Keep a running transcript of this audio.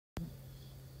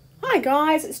Hi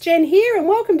guys, it's Jen here and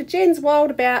welcome to Jen's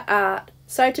World About Art.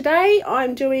 So today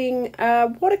I'm doing a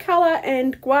watercolour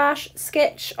and gouache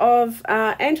sketch of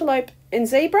antelope and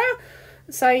zebra.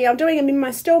 So yeah, I'm doing them in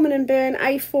my Stillman & Burn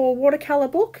A4 watercolour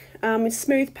book with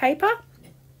smooth paper.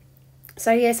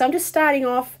 So yeah, so I'm just starting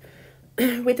off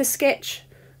with a sketch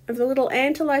of the little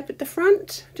antelope at the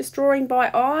front, just drawing by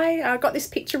eye. I got this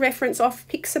picture reference off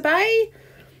Pixabay.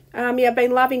 Yeah, I've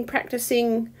been loving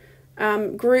practicing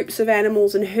groups of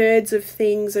animals and herds of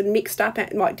things and mixed up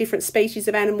like different species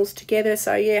of animals together.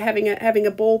 So yeah, having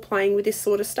a ball playing with this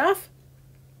sort of stuff.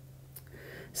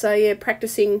 So yeah,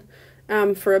 practicing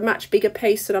for a much bigger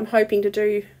piece that I'm hoping to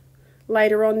do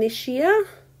later on this year.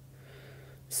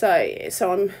 So yeah,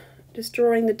 so I'm just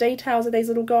drawing the details of these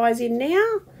little guys in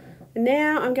now. And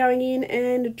now I'm going in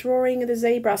and drawing the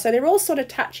zebra. So they're all sort of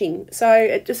touching. So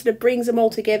it just sort of brings them all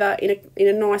together in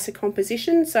a nicer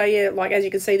composition. So yeah, like as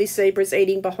you can see, this zebra's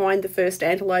eating behind the first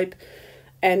antelope.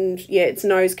 And yeah, its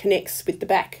nose connects with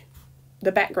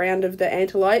the background of the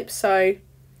antelope. So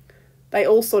they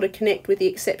all sort of connect with the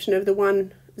exception of the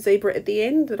one zebra at the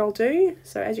end that I'll do.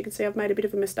 So as you can see, I've made a bit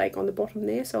of a mistake on the bottom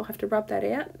there. So I'll have to rub that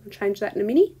out and change that in a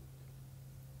minute.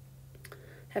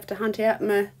 Have to hunt out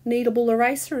my kneadable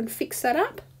eraser and fix that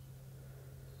up.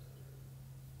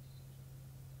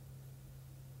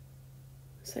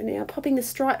 So now popping the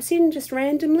stripes in just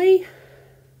randomly.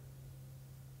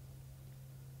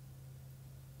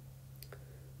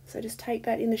 So just take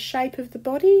that in the shape of the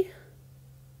body.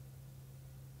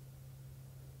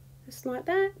 Just like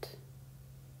that.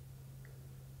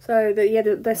 So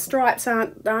the stripes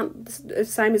aren't the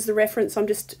same as the reference. I'm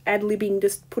just ad-libbing,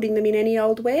 just putting them in any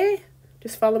old where.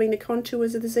 Just following the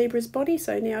contours of the zebra's body.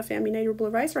 So now I found my kneadable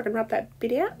eraser. I can rub that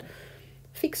bit out,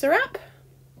 fix her up.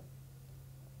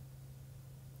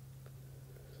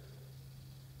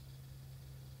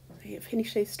 So yeah,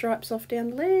 finish these stripes off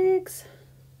down the legs.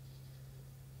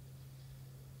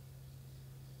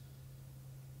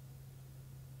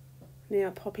 Now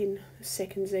pop in the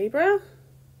second zebra.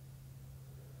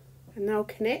 And they'll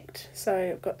connect.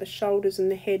 So I've got the shoulders and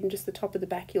the head and just the top of the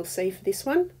back you'll see for this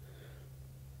one.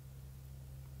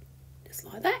 Just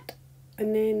like that.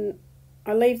 And then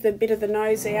I leave the bit of the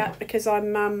nose out because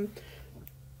I'm going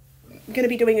to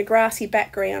be doing a grassy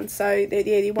background. So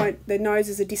yeah, the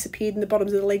noses are disappeared and the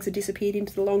bottoms of the legs are disappeared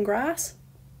into the long grass.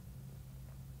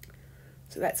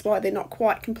 So that's why they're not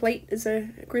quite complete as a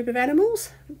group of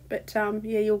animals. But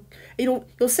yeah,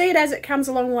 you'll see it as it comes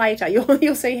along later.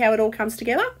 You'll see how it all comes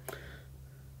together.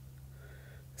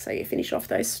 So you finish off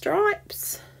those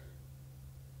stripes.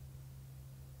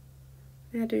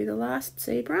 Now do the last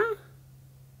zebra.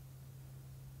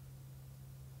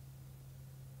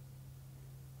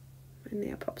 And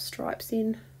now pop stripes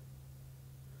in.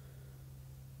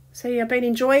 So yeah, I've been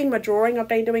enjoying my drawing. I've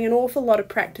been doing an awful lot of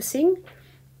practicing.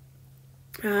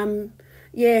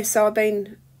 Yeah, so I've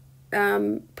been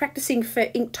practicing for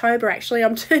Inktober actually.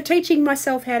 I'm teaching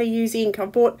myself how to use ink.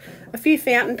 I've bought a few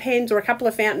fountain pens or a couple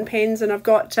of fountain pens, and I've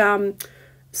got some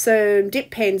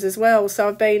dip pens as well. So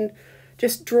I've been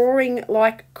just drawing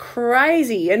like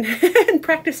crazy and, and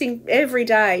practicing every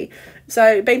day.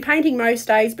 So been painting most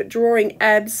days, but drawing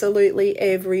absolutely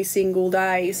every single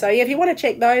day. So yeah, if you want to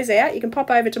check those out, you can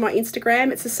pop over to my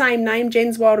Instagram. It's the same name,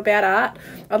 Jen's World About Art.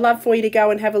 I'd love for you to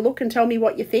go and have a look and tell me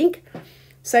what you think.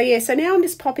 So yeah, so now I'm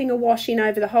just popping a wash in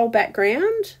over the whole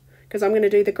background because I'm going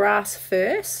to do the grass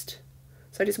first.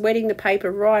 So just wetting the paper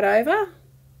right over.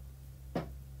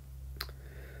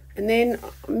 And then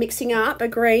mixing up a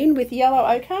green with yellow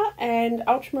ochre and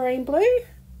ultramarine blue.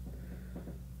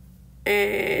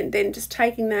 And then just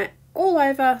taking that all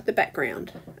over the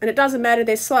background. And it doesn't matter,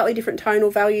 there's slightly different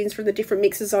tonal values from the different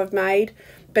mixes I've made,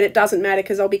 but it doesn't matter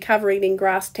because I'll be covering it in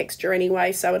grass texture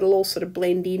anyway, so it'll all sort of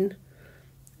blend in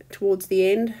towards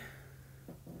the end.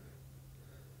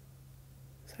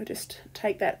 So just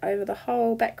take that over the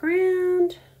whole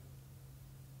background.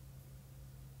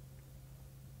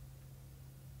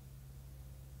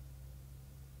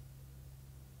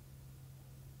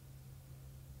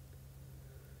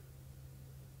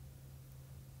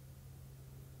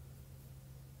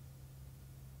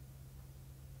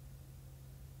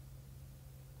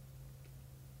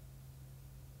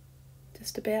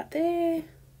 Just about there.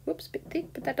 Whoops, a bit thick,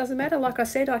 but that doesn't matter. Like I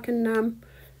said, I can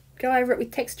go over it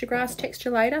with grass texture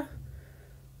later.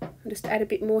 And just add a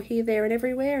bit more here, there and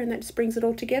everywhere, and that just brings it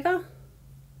all together.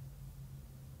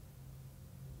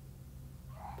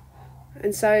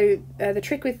 And so the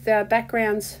trick with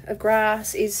backgrounds of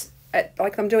grass is,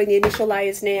 like I'm doing the initial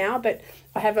layers now, but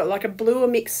I have like a bluer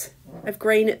mix of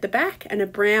green at the back and a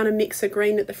browner mix of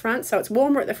green at the front. So it's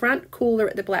warmer at the front, cooler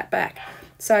at the black back.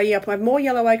 So yeah, I have more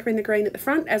yellow ochre in the green at the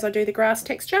front as I do the grass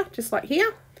texture, just like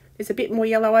here. There's a bit more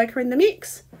yellow ochre in the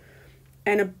mix,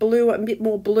 and a bit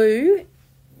more blue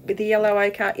with the yellow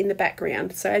ochre in the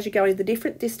background. So as you go into the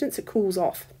different distance, it cools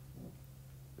off.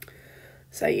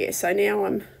 So yeah, so now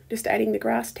I'm just adding the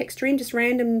grass texture in, just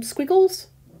random squiggles,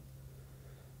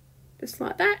 just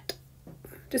like that.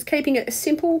 Just keeping it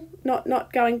simple,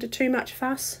 not going to too much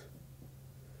fuss.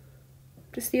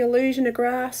 Just the illusion of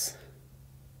grass.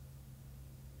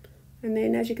 And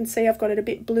then as you can see, I've got it a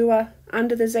bit bluer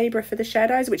under the zebra for the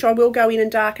shadows, which I will go in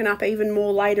and darken up even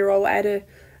more later. I'll add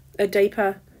a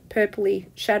deeper purpley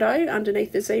shadow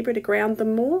underneath the zebra to ground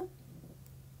them more.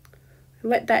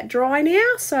 Let that dry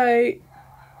now, so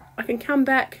I can come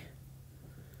back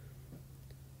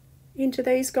into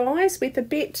these guys with a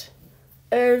bit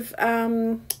of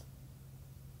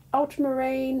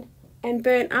ultramarine and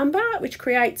burnt umber, which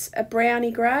creates a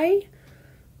browny grey.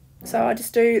 So I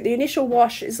just do, the initial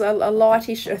wash is a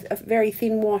lightish, a very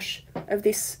thin wash of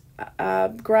this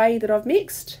grey that I've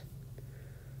mixed.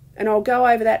 And I'll go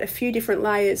over that a few different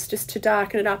layers just to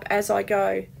darken it up as I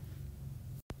go.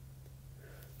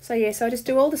 So yeah, so I just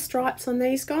do all the stripes on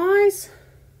these guys.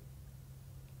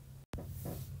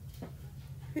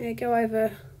 Yeah, go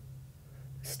over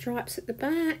stripes at the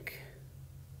back.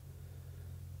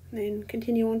 And then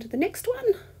continue on to the next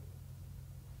one.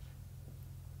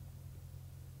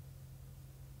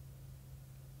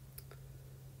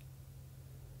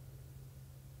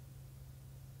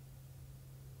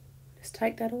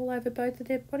 Take that all over both of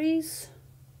their bodies.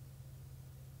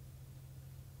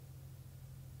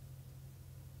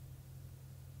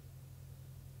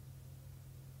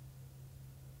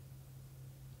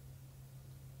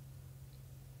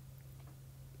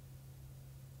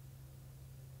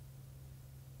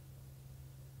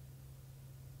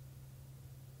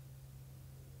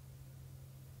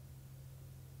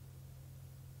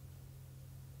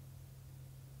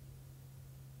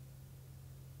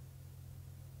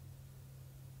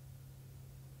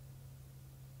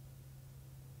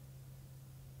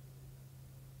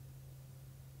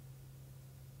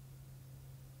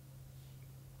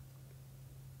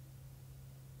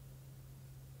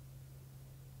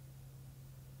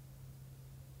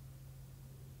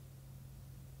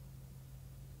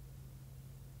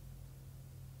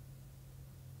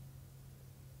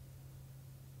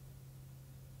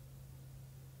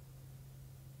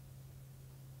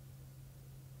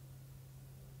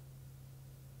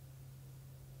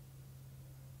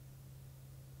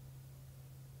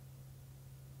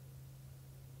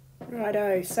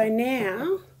 Righto, so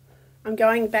now I'm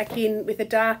going back in with a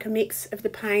darker mix of the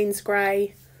Payne's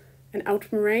Grey and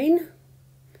ultramarine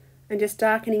and just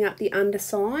darkening up the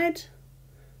underside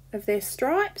of their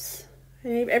stripes.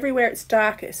 And everywhere it's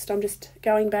darkest, I'm just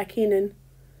going back in and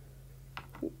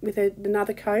with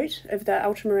another coat of the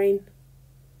ultramarine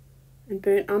and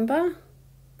burnt umber.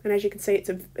 And as you can see,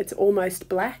 it's almost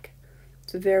black.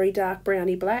 It's a very dark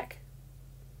browny black.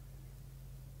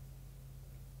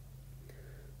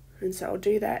 And so I'll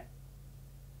do that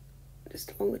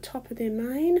just along the top of their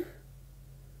mane.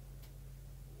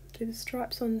 Do the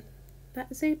stripes on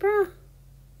that zebra,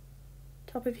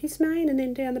 top of his mane, and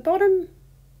then down the bottom.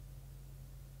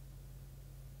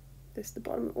 There's the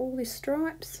bottom of all these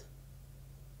stripes.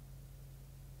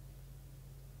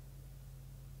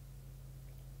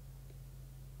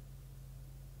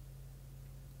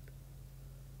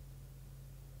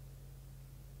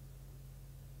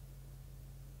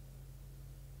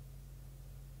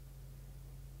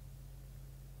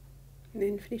 And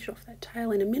then finish off that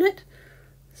tail in a minute.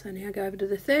 So now go over to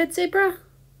the third zebra.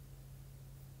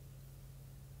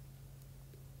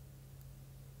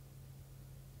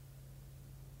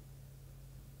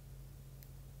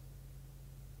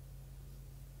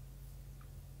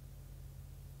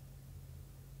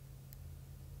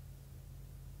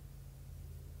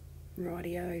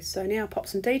 Rightio, so now pop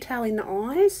some detail in the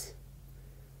eyes.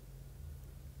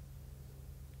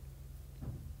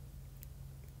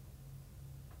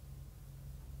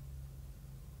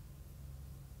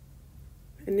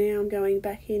 And now I'm going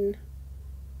back in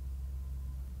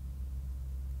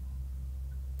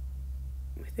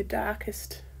with the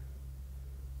darkest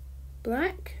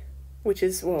black, which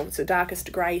is, well, it's the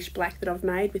darkest greyish black that I've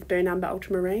made with burnt umber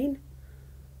ultramarine.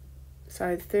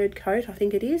 So the third coat, I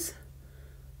think it is,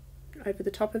 over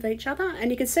the top of each other.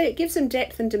 And you can see it gives them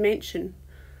depth and dimension.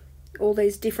 All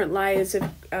these different layers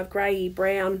of grey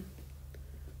brown.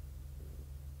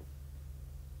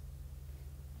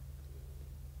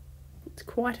 It's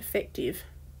quite effective.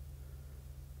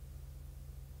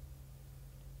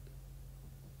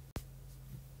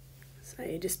 So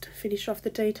you just finish off the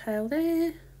detail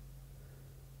there.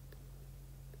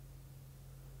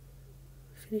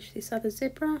 finish this other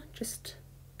zebra, just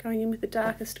going in with the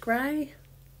darkest grey.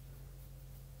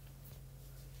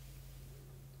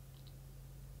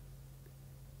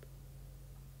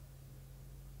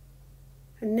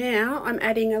 And now I'm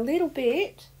adding a little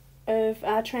bit of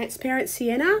transparent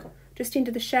sienna just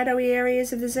into the shadowy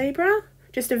areas of the zebra.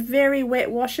 Just a very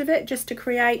wet wash of it just to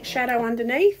create shadow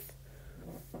underneath.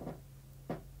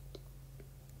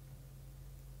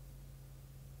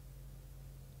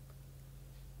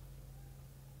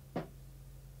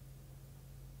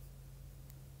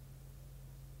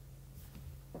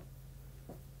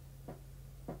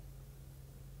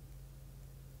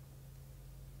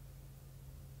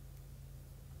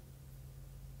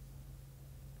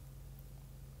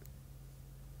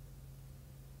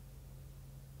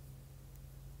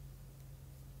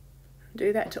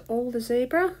 Do that to all the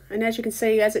zebra, and as you can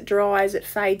see, as it dries it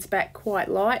fades back quite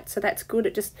light, so that's good.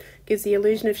 It just gives the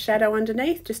illusion of shadow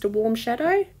underneath, just a warm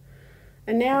shadow.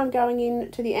 And now I'm going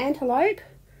into the antelope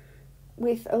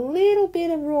with a little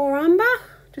bit of raw umber,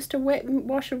 just a wet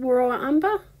wash of raw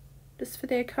umber just for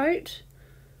their coat,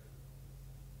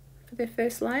 for their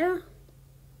first layer.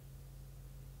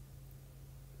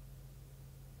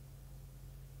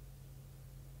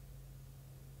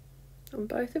 On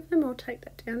both of them, I'll take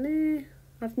that down there.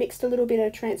 I've mixed a little bit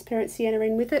of transparent sienna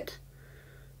in with it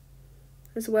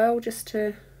as well, just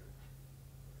to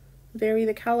vary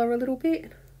the colour a little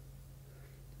bit.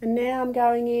 And now I'm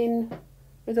going in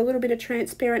with a little bit of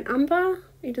transparent umber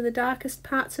into the darkest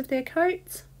parts of their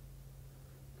coats.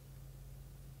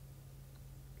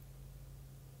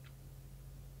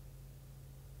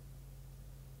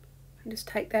 And just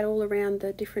take that all around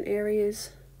the different areas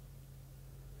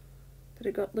that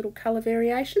have got little colour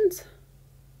variations.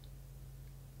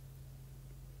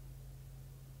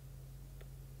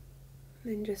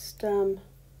 And then just a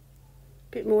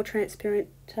bit more transparent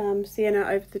sienna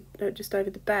over the just over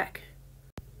the back,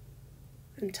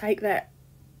 and take that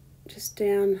just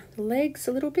down the legs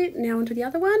a little bit. Now onto the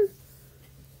other one.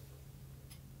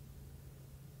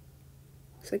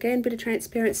 So again, a bit of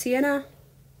transparent sienna.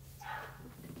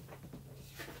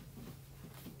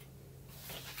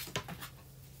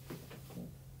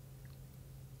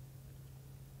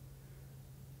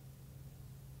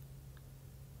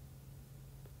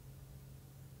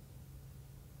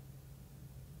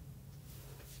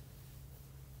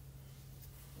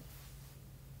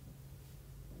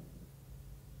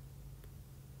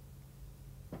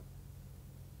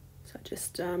 So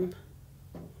just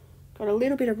got a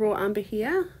little bit of raw umber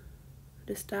here,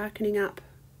 just darkening up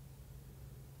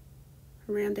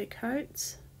around their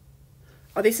coats.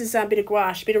 Oh, this is a bit of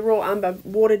gouache, a bit of raw umber,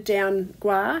 watered down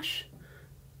gouache.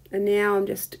 And now I'm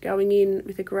just going in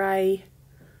with a grey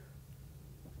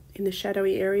in the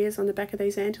shadowy areas on the back of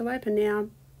these antelope. And now a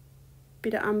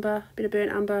bit of umber, a bit of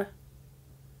burnt umber,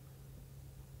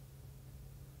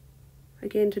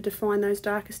 again to define those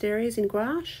darkest areas in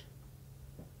gouache.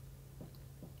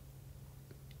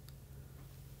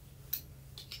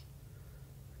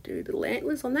 Do little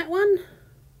antlers on that one.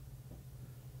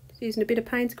 Just using a bit of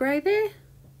Payne's Grey there.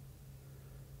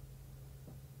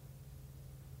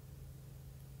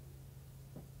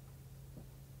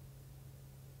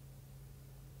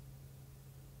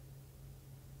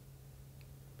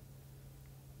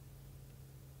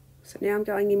 So now I'm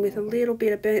going in with a little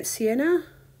bit of burnt sienna,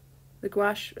 the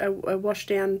gouache, a washed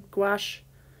down gouache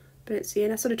burnt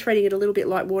sienna, sort of treating it a little bit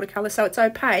like watercolour. So it's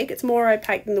opaque, it's more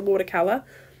opaque than the watercolour,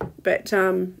 but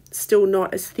still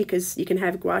not as thick as you can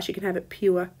have gouache. You can have it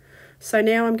pure. So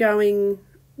now I'm going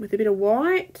with a bit of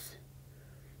white,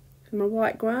 my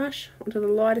white gouache, onto the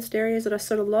lightest areas that I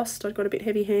sort of lost. I got a bit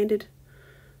heavy-handed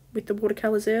with the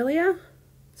watercolours earlier,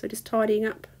 so just tidying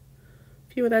up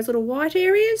a few of those little white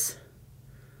areas.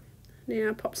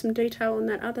 Now pop some detail on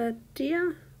that other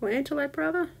deer, or antelope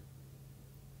rather.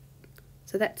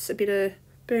 So that's a bit of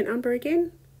burnt umber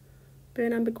again,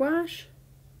 burnt umber gouache.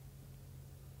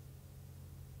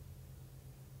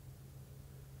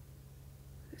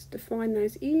 Just define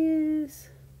those ears,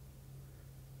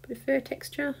 bit of fur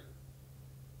texture.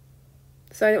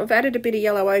 So I've added a bit of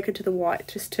yellow ochre to the white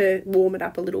just to warm it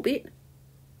up a little bit.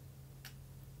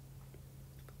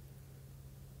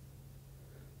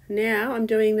 Now I'm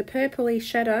doing the purpley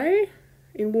shadow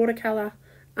in watercolour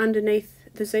underneath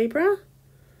the zebra,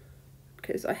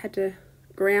 because I had to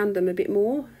ground them a bit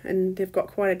more and they've got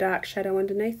quite a dark shadow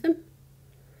underneath them.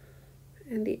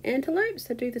 And the antelopes,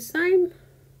 I do the same.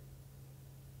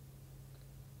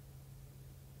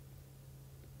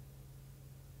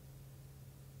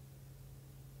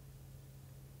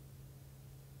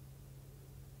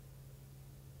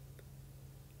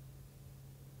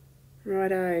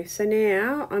 Righto, so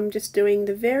now I'm just doing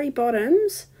the very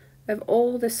bottoms of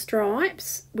all the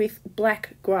stripes with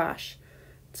black gouache.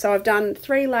 So I've done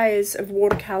 3 layers of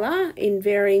watercolour in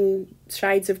varying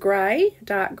shades of grey,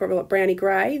 dark browny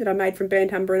grey that I made from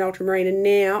burnt umber and ultramarine, and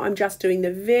now I'm just doing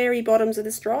the very bottoms of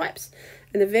the stripes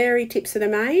and the very tips of the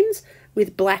mains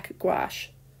with black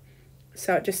gouache.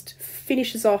 So it just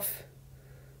finishes off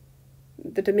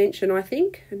the dimension, I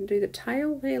think, and do the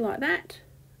tail there like that.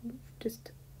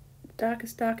 Just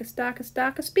darkest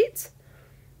bits.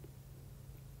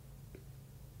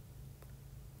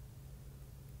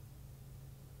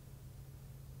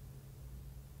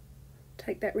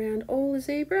 Take that round all the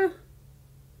zebra.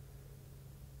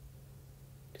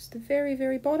 Just the very,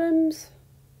 very bottoms.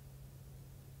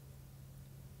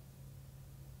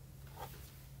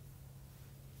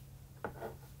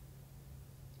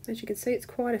 As you can see, it's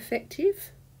quite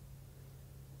effective.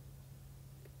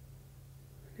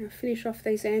 Now finish off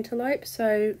these antelopes.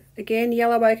 So again,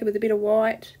 yellow ochre with a bit of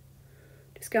white.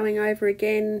 Just going over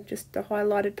again, just the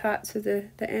highlighted parts of the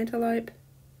antelope.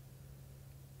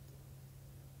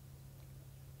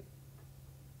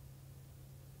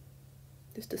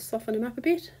 Just to soften them up a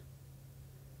bit.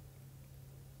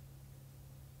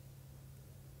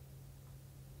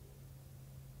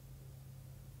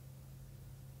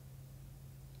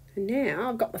 And now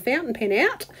I've got the fountain pen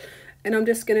out, and I'm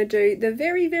just going to do the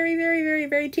very, very, very, very,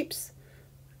 very tips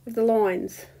of the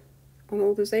lines on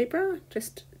all the zebra,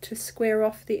 just to square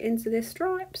off the ends of their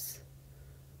stripes,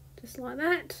 just like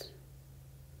that.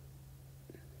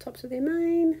 Tops of their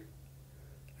mane,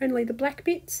 only the black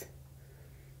bits.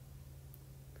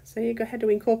 So I had to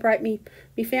incorporate me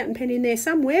fountain pen in there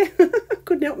somewhere.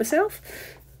 Couldn't help myself.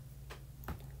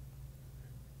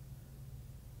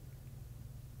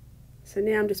 So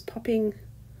now I'm just popping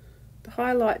the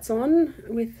highlights on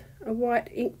with a white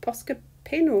ink Posca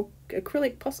pen or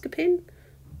acrylic Posca pen,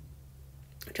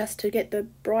 just to get the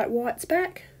bright whites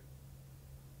back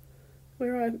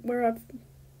where I've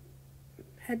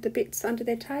had the bits under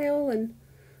their tail and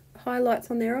the highlights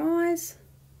on their eyes.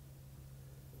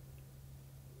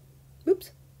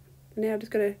 Oops. Now I've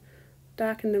just got to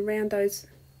darken around those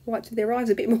whites of their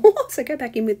eyes a bit more. So go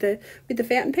back in with the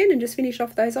fountain pen and just finish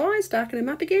off those eyes, darken them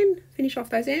up again, finish off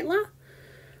those antler.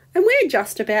 And we're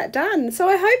just about done. So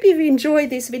I hope you've enjoyed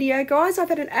this video, guys. I've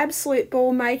had an absolute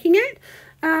ball making it.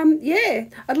 Yeah,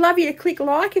 I'd love you to click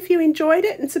like if you enjoyed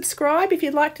it, and subscribe if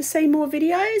you'd like to see more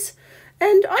videos.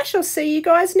 And I shall see you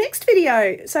guys next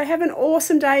video. So have an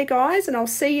awesome day, guys, and I'll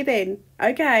see you then.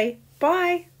 Okay,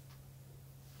 bye.